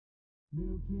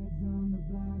New kids on the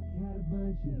block had a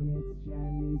bunch of hits.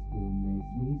 Chinese food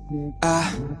makes me sick.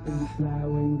 Nothing fly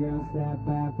when girls stop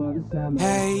by for the summer.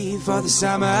 Hey, for the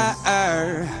summer.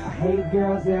 I hate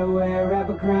girls that wear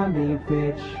Abercrombie and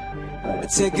Fitch. I'd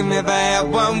take him if I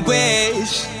had one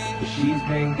wish. But she's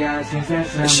been gone since that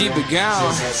summer. She been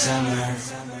gone. Since that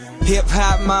summer.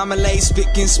 Hip-hop marmalade,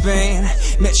 spick and span.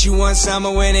 Met you one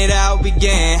summer when it all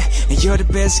began. And you're the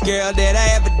best girl that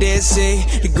I ever did see.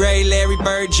 The gray Larry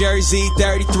Bird jersey,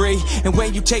 33. And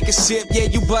when you take a sip, yeah,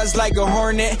 you buzz like a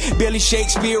hornet. Billy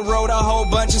Shakespeare wrote a whole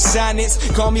bunch of sonnets.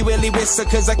 Call me Willie Whistler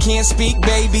cause I can't speak,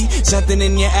 baby. Something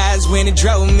in your eyes when it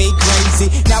drove me crazy.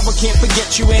 Now I can't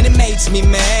forget you and it makes me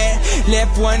mad.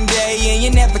 Left one day and you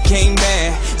never came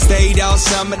back. Stayed all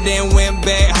summer then went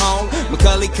back home.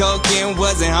 Macaulay Culkin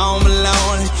wasn't home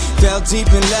alone. Fell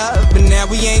deep in love, but now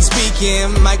we ain't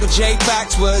speaking. Michael J.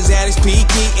 Fox was at his peak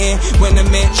eating. When I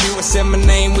met you, I said my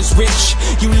name was Rich.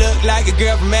 You look like a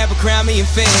girl from Abercrombie and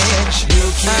Fitch. New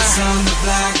kids on the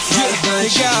block, yeah,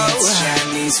 bunch go. of hits.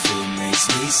 Chinese food makes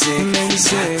me sick.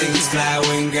 Nothing's fly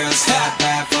when girls stop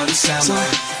by for the summer.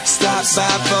 Stop by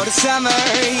for the summer,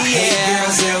 I hate yeah.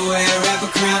 girls that wear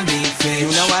Abercrombie and Fitch. You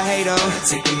know I hate them.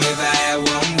 Take them if I had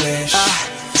one wish.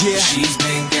 Yeah. She's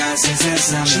been gone since that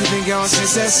summer. She's been gone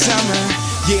since that summer.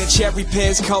 Yeah, cherry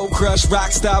piss, cold crush,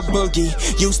 rockstar boogie.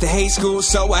 Used to hate school,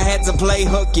 so I had to play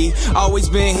hooky. Always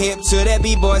been hip to that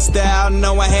b-boy style.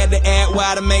 Know I had to act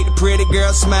wild to make the pretty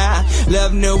girl smile.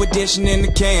 Love New Edition in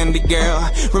the Candy Girl.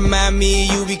 Remind me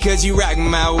of you because you rock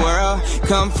my world.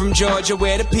 Come from Georgia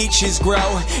where the peaches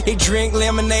grow. They drink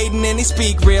lemonade and then they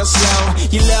speak real slow.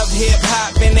 You love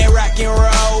hip-hop and that rock and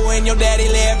roll. When your daddy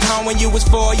left home when you was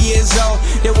 4 years old.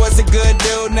 There was a good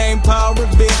dude named Paul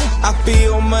Revere. I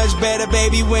feel much better,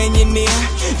 baby, when you're near.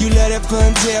 You love that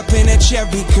fun tip and that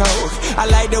cherry coke. I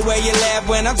like the way you laugh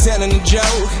when I'm telling a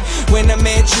joke. When I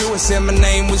met you, I said my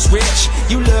name was Rich.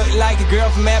 You look like a girl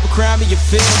from Abercrombie and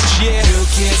Fitch, yeah. New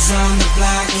kids on the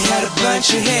block had a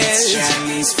bunch of hits.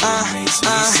 Chinese food makes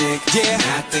me sick. Yeah.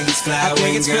 Nothing's fly I think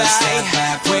when it's girls fly stop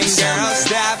by for when the summer. girls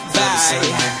stop by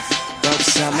for the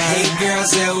summer. I hate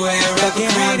girls that wear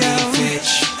Abercrombie and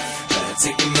Fitch.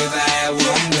 Take them if I had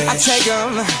one wish. I take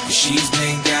them. She's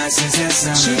been gone since that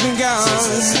summer. She's been gone.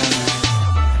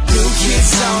 New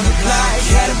Kids on the block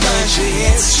had a bunch of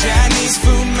hits. Chinese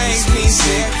food makes me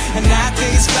sick. And I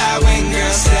think it's fly when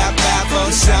girls stop by for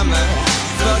the summer.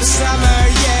 For the summer,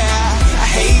 yeah. I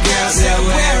hate girls that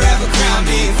wear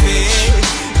Abercrombie and Fitch.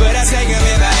 But I take them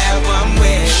if I had one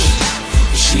wish.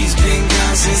 She's been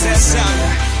gone since that summer.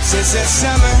 Since that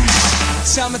summer.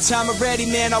 Summertime already,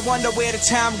 man, I wonder where the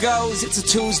time goes. It's a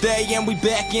Tuesday and we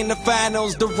back in the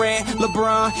finals. Durant,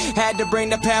 LeBron, had to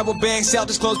bring the power back.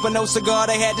 Celtics close but no cigar,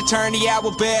 they had to turn the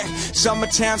hour back.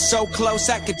 Summertime so close,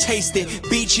 I could taste it.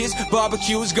 Beaches,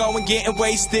 barbecues, going getting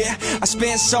wasted. I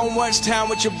spent so much time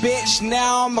with your bitch.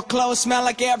 Now all my clothes smell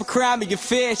like Abercrombie and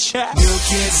Fitch. New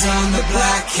kids on the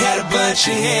block had a bunch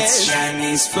of hits.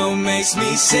 Chinese food makes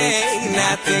me sick.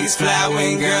 Nothing's fly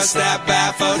when girls stop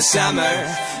by for the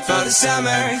summer. For the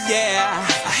summer, yeah.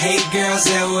 I hate girls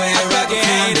that wear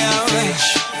Abercrombie and Fitch.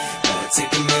 Take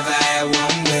them if I had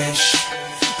one wish.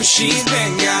 But she's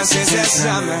been gone since that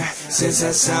summer. Since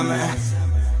that summer.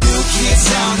 New kids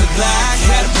on the block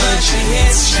had a bunch of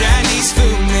hits. Chinese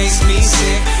food makes me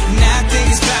sick. Nothing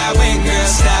is fly when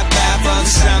girls stop by for the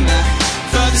summer.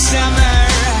 For the summer.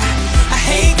 I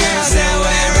hate girls that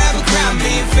wear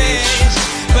Abercrombie and Fitch.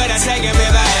 But I take them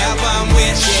if I have one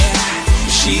wish, yeah.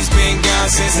 She's been gone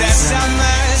since that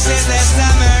summer, since that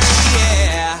summer.